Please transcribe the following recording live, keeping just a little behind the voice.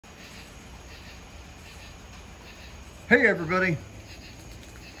Hey everybody,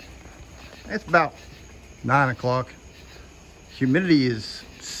 it's about 9 o'clock. Humidity is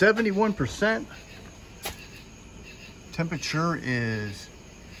 71%. Temperature is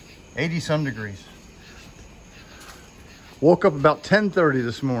 80 some degrees. Woke up about 10:30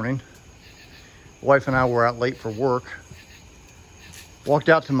 this morning. Wife and I were out late for work. Walked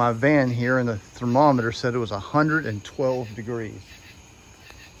out to my van here and the thermometer said it was 112 degrees.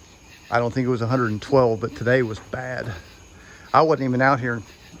 I don't think it was 112, but today was bad. I wasn't even out here.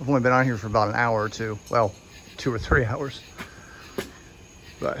 I've only been out here for about an hour or two. Well, 2 or 3 hours.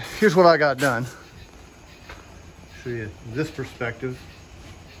 But here's what I got done. Show you this perspective.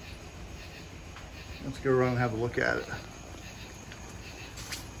 Let's go around and have a look at it.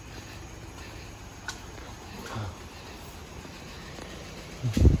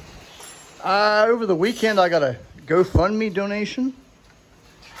 Over the weekend, I got a GoFundMe donation.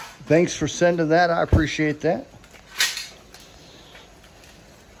 Thanks for sending that. I appreciate that.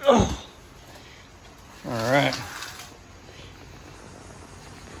 Oh. All right.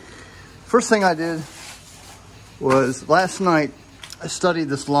 First thing I did was last night I studied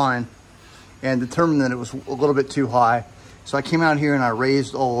this line and determined that it was a little bit too high. So I came out here and I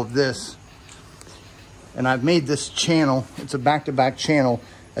raised all of this. And I've made this channel. It's a back-to-back channel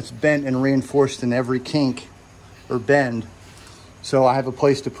that's bent and reinforced in every kink or bend. So I have a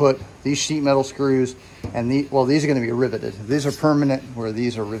place to put these sheet metal screws, and these are going to be riveted. These are permanent, where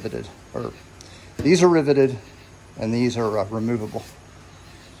these are riveted. Or these are riveted, and these are removable.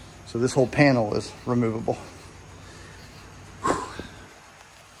 So this whole panel is removable.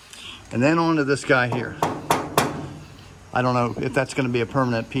 And then onto this guy here. I don't know if that's going to be a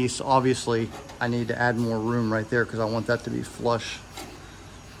permanent piece. Obviously, I need to add more room right there because I want that to be flush.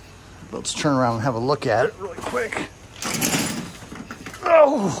 Let's turn around and have a look at it really quick.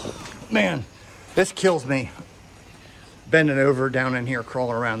 Oh, man, this kills me. Bending over down in here,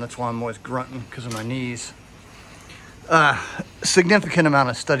 crawling around. That's why I'm always grunting, because of my knees. Significant amount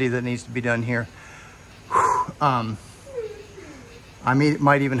of study that needs to be done here. I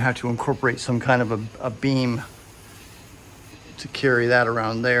might even have to incorporate some kind of a beam to carry that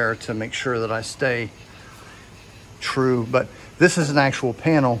around there to make sure that I stay true. But this is an actual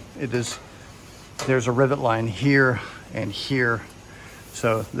panel. There's a rivet line here and here.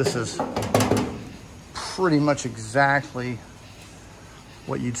 So this is pretty much exactly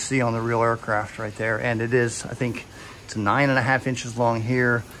what you'd see on the real aircraft right there. And it is, I think it's 9.5 inches long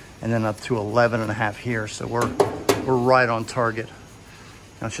here and then up to 11.5 here. So we're right on target.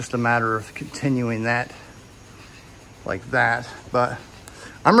 Now it's just a matter of continuing that like that. But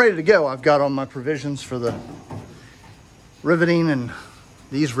I'm ready to go. I've got all my provisions for the riveting, and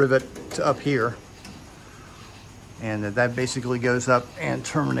these rivet to up here. And that basically goes up and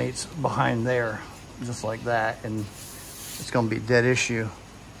terminates behind there, just like that. And it's gonna be a dead issue.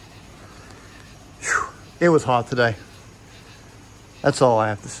 Whew. It was hot today. That's all I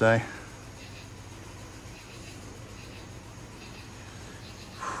have to say.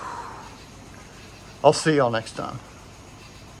 I'll see y'all next time.